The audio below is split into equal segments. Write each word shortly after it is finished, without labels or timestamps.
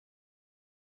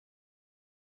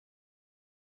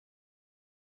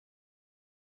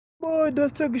Boy,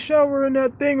 just took a shower in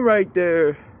that thing right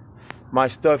there. My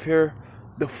stuff here.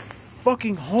 The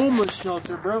fucking homeless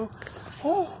shelter, bro.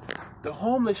 Oh, the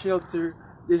homeless shelter.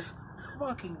 This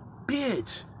fucking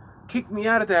bitch kicked me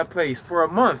out of that place for a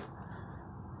month.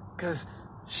 Because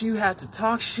she had to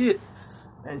talk shit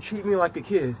and treat me like a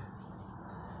kid.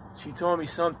 She told me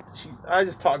something. I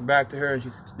just talked back to her and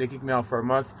they kicked me out for a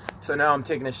month. So now I'm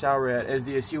taking a shower at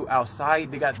SDSU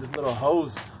outside. They got this little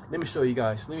hose. Let me show you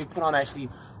guys. Let me put on actually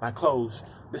my clothes.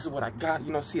 This is what I got.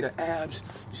 You know, see the abs.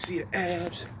 You see the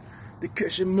abs. The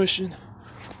cushion mushing.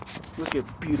 Look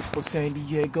at beautiful San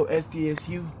Diego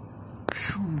SDSU.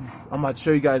 Whew. I'm about to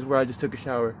show you guys where I just took a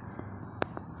shower.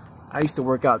 I used to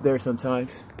work out there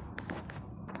sometimes.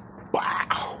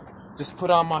 Wow. Just put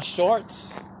on my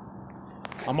shorts.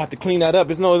 I'm about to clean that up.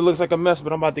 It looks like a mess,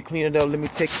 but I'm about to clean it up. Let me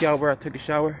take you out where I took a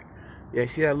shower. Yeah,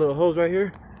 see that little hose right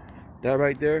here? That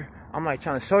right there. I'm like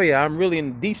trying to show you I'm really in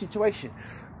a deep situation.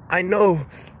 I know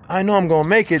I'm gonna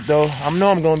make it though. I know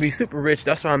I'm gonna be super rich.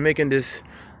 That's why I'm making this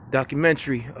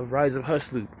documentary of Rise of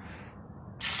Hustlu.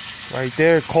 Right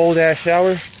there, cold ass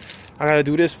shower. I gotta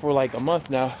do this for like a month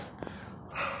now.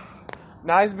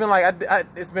 Now it's been like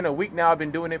it's been a week now. I've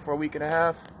been doing it for a week and a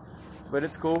half, but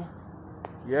it's cool.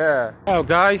 Yeah. Oh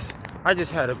guys, I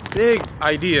just had a big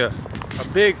idea, a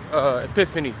big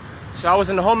epiphany. So I was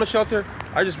in the homeless shelter.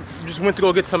 I just went to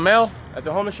go get some mail at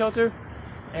the homeless shelter,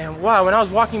 and wow, when I was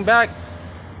walking back,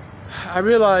 I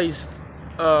realized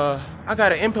I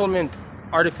gotta implement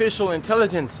artificial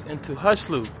intelligence into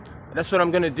Hustlu. That's what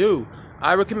I'm gonna do.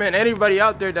 I recommend anybody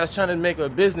out there that's trying to make a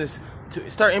business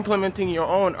to start implementing your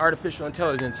own artificial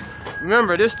intelligence.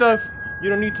 Remember, this stuff, you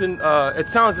don't need to, it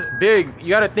sounds big, you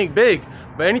gotta think big,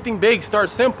 but anything big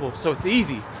starts simple, so it's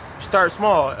easy. Start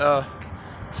small.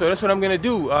 So that's what I'm gonna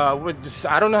do.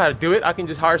 I don't know how to do it. I can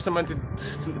just hire someone to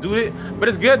do it, but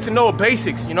it's good to know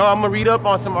basics. You know, I'm gonna read up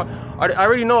on some, I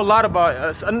already know a lot about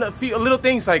a few little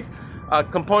things like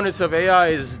components of AI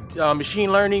is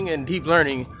machine learning and deep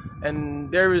learning.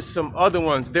 And there is some other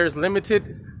ones. There's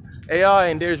limited AI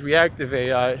and there's reactive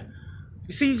AI.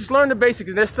 You see, just learn the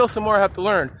basics. There's still some more I have to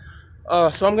learn.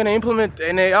 So I'm going to implement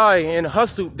an AI in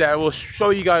Hustlu that will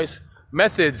show you guys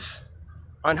methods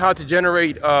on how to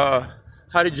generate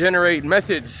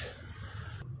methods.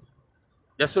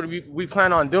 That's what we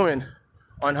plan on doing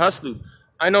on Hustlu.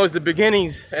 I know it's the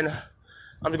beginnings, and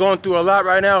I'm going through a lot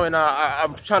right now, and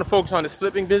I'm trying to focus on this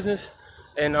flipping business.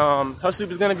 And Hustlu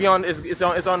is gonna be it's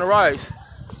on the rise.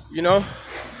 You know,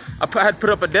 I had put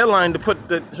up a deadline to put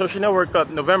the social network up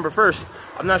November 1st.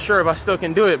 I'm not sure if I still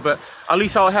can do it, but at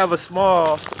least I'll have a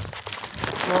small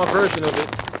version of it.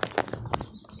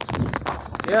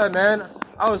 Yeah, man.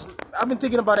 I've been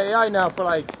thinking about AI now for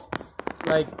like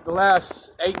the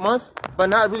last 8 months, but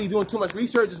not really doing too much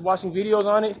research, just watching videos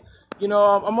on it. You know,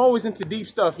 I'm always into deep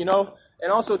stuff, you know,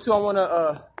 and also too, I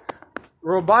wanna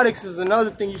robotics is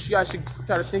another thing you guys should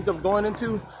try to think of going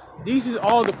into. This is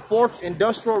all the fourth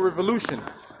industrial revolution.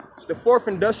 The fourth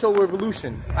industrial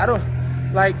revolution.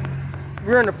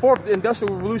 We're in the fourth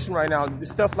industrial revolution right now.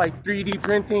 Stuff like 3D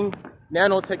printing,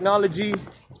 nanotechnology,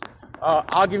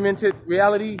 augmented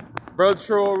reality,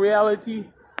 virtual reality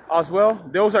as well.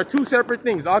 Those are two separate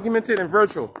things, augmented and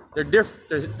virtual. They're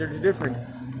different.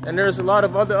 And there's a lot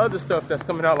of other stuff that's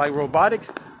coming out like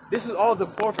robotics. This is all the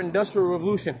fourth industrial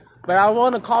revolution. But I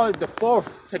want to call it the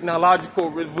fourth technological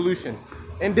revolution.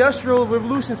 Industrial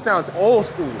revolution sounds old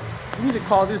school. We need to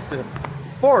call this the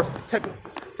fourth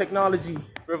technology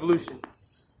revolution.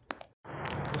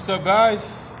 What's up,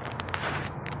 guys?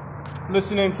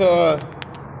 Listening to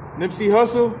Nipsey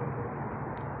Hussle.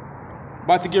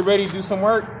 About to get ready to do some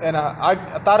work, and I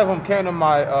thought of him came to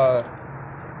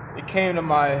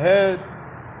my head,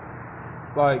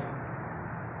 like,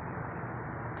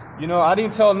 you know, I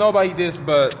didn't tell nobody this,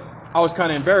 but I was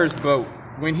kind of embarrassed. But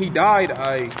when he died,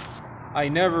 I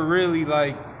never really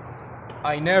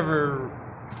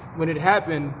when it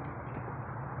happened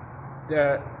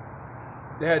that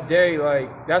day,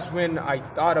 like, that's when I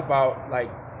thought about I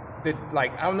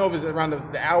don't know if it was around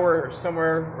the hour or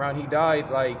somewhere around he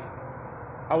died. Like,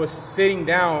 I was sitting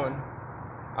down.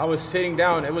 It was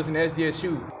in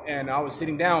SDSU, and I was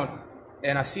sitting down,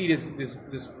 and I see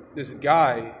this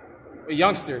guy, a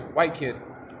youngster, white kid,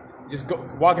 just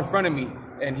walk in front of me,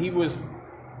 and he was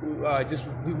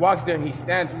he walks there and he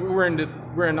stands. We're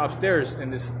in upstairs in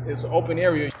this open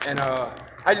area, and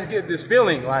I just get this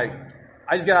feeling, like,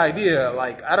 I just got an idea,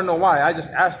 like, I don't know why. I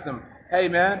just asked him, hey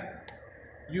man,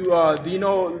 do you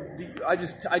know? I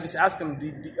just asked him,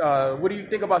 what do you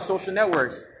think about social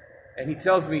networks? And he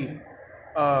tells me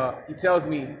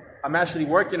I'm actually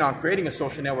working on creating a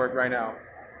social network right now.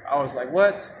 I was like,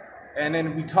 what? And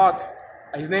then we talked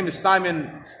His name is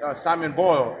Simon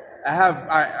Boyle.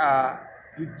 I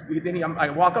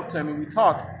walk up to him and we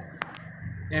talk,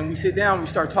 and we sit down. We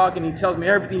start talking. He tells me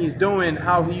everything he's doing,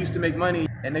 how he used to make money,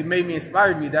 and it made me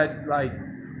inspired me that like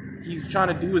he was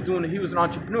an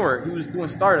entrepreneur. He was doing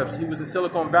startups. He was in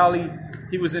Silicon Valley.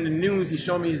 He was in the news. He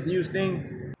showed me his news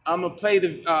thing. I'm gonna play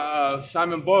the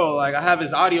Simon Boyle. Like I have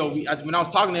his audio. When I was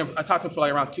talking to him, I talked to him for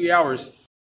like around 2 hours.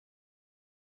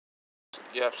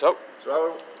 Yeah. So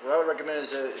what I would recommend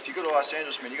is that if you go to Los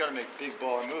Angeles, man, you got to make big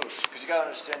baller moves because you got to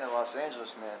understand that Los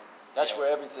Angeles, man, that's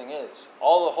where everything is. The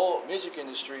whole music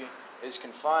industry is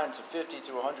confined to 50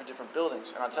 to 100 different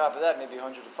buildings, and on top of that, maybe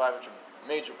 100 to 500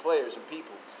 major players and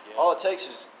people. Yeah. All it takes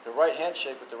is the right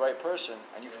handshake with the right person,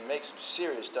 and you can make some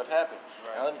serious stuff happen.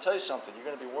 Right. Now, let me tell you something. You're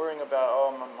going to be worrying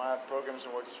about, my program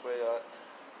doesn't work this way.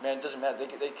 Man, it doesn't matter.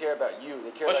 They care about you. They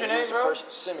care What's about your you name, as a bro? person.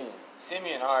 Simeon.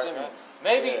 Simeon, all right. Simeon.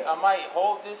 Maybe I might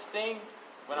hold this thing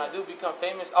when I do become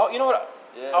famous. Oh, you know what?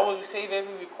 I will save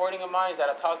every recording of mine that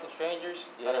I talk to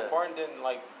strangers that are important, then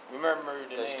like remember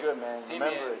the That's name. good, man.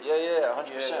 Simeon. Remember it. Yeah,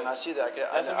 100%. I see that.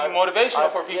 That's gonna be motivational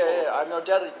for people. Yeah, I have no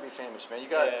doubt that you can be famous, man. You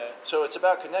got so it's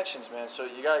about connections, man. So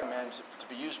you got, man, to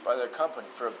be used by their company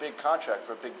for a big contract,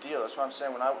 for a big deal. That's what I'm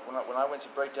saying. When I went to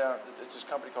Breakdown, it's this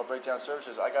company called Breakdown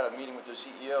Services. I got a meeting with their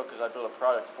CEO because I built a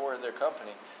product for their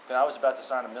company. Then I was about to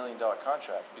sign $1 million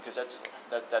contract because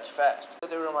that's fast.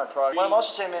 They were on my product. What I'm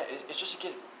also saying, man, is just to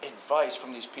get advice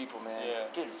from these people, man. Yeah.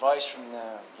 Get advice from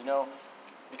them, you know.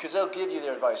 Because they'll give you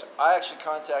their advice. I actually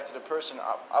contacted a person.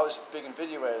 I was big in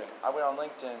video editing. I went on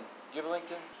LinkedIn. You have a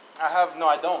LinkedIn? No,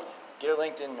 I don't. Get a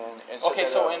LinkedIn, man. And okay,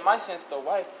 so in my sense, though,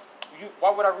 why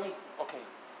would I read? Okay,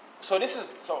 so this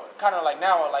is kind of like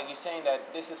now, like you're saying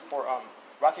that this is for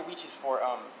Rocket Reach is for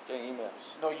getting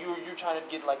emails. No, you're trying to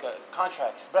get like a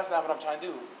contracts. But that's not what I'm trying to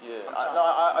do. Yeah,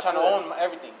 I'm trying to own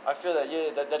everything. I feel that.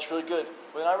 Yeah, that's really good.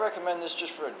 But I recommend this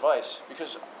just for advice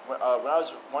because when I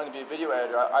was wanting to be a video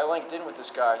editor, I linked in with this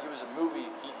guy. He was a movie.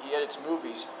 He edits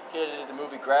movies. He edited the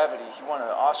movie Gravity. He won an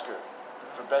Oscar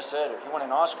for best editor. He won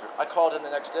an Oscar. I called him the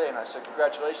next day and I said,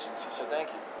 "Congratulations." He said, "Thank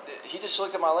you." He just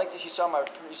looked at my LinkedIn. He saw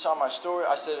my story.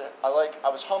 I said, I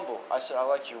was humble. I said, "I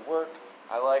like your work.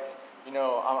 I like."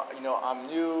 I'm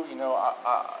new.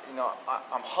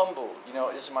 I'm humble.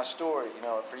 This is my story.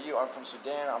 For you, I'm from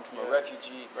Sudan. I'm from a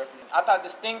refugee. I thought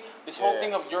this whole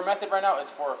thing of your method right now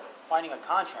is for finding a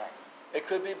contract. It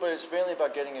could be, but it's mainly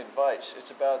about getting advice.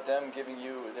 It's about them giving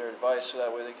you their advice, so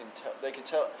that way they can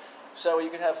tell. So that way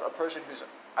you can have a person who's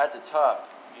at the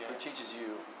top who teaches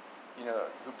you,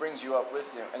 who brings you up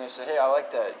with you, and they say, "Hey, I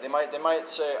like that." They might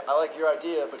say, "I like your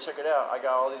idea, but check it out. I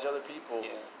got all these other people."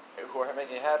 Who are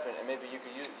making it happen, and maybe you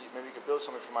could build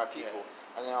something for my people,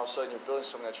 and then all of a sudden you're building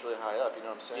something that's really high up. You know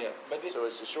what I'm saying? Yeah. But so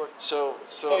it's a short. So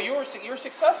you're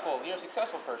successful. You're a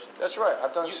successful person. That's right.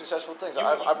 I've done successful things.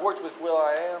 I've worked with Will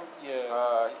I Am.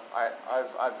 Yeah.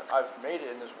 I've made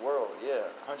it in this world. Yeah,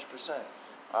 100%.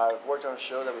 I've worked on a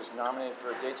show that was nominated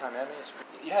for a daytime Emmy.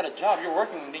 You had a job. You're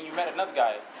working, and then you met another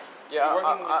guy. Yeah,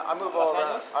 I moved all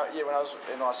around. When I was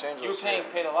in Los Angeles. You were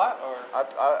paid a lot, or?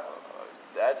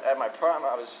 At my prime,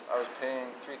 I was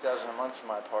paying $3,000 a month for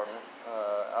my apartment.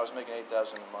 I was making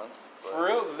 $8,000 a month. For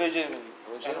real, legitimately.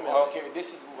 Okay,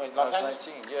 this is Los Angeles.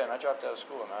 19, yeah, and I dropped out of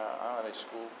school, and I don't have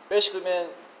school. Basically, man,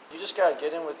 you just gotta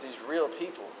get in with these real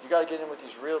people. You gotta get in with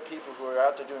these real people who are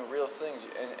out there doing real things,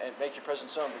 and make your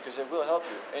presence known because it will help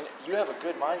you. And you have a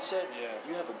good mindset. Yeah.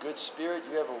 You have a good spirit.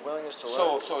 You have a willingness to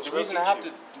learn. So the reason I have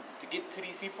to get to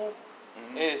these people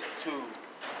is to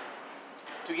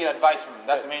get advice from them.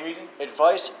 That's the main reason?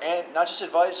 Advice, and not just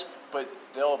advice, but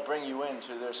they'll bring you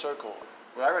into their circle.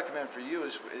 What I recommend for you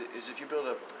is if you build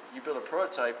a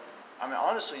prototype. I mean,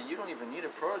 honestly, you don't even need a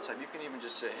prototype. You can even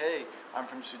just say, "Hey, I'm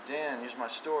from Sudan. Here's my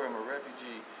story. I'm a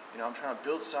refugee. I'm trying to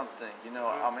build something.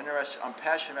 I'm interested. I'm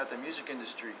passionate about the music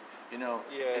industry.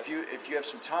 If you have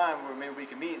some time where maybe we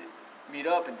can meet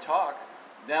up and talk.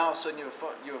 Now all of a sudden you have a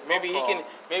phone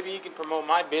Maybe he can promote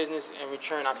my business in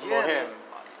return. I promote him.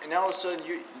 And now all of a sudden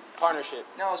partnership.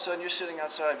 Now all of a sudden you're sitting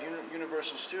outside of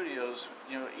Universal Studios,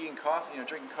 eating coffee,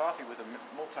 drinking coffee with a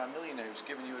multi-millionaire who's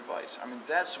giving you advice. I mean,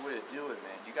 that's the way to do it,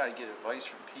 man. You got to get advice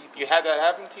from people. You had that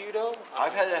happen to you though?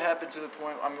 I've had it happen to the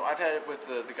point. I mean, I've had it with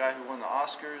the guy who won the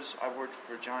Oscars. I worked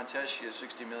for John Tesh. He has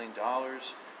 $60 million.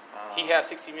 He has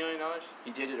 $60 million.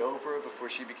 He dated Oprah before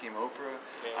she became Oprah.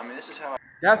 Yeah. I mean, this is how.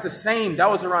 That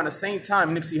was around the same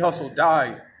time Nipsey Hussle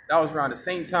died. That was around the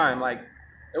same time, like.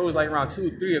 It was like around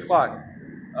 2, 3 o'clock.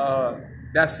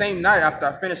 That same night after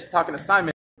I finished talking to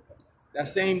Simon, that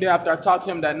same day after I talked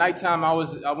to him, that nighttime I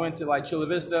went to like Chula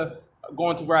Vista,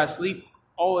 going to where I sleep,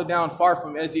 all the way down far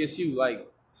from SDSU,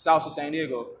 like south of San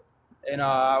Diego. And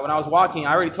when I was walking,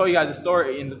 I already told you guys the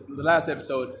story in the last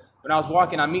episode. When I was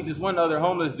walking, I meet this one other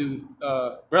homeless dude,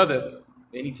 brother,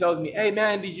 and he tells me, "Hey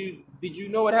man, did you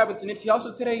know what happened to Nipsey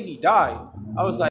Hussle today? He died." I was like,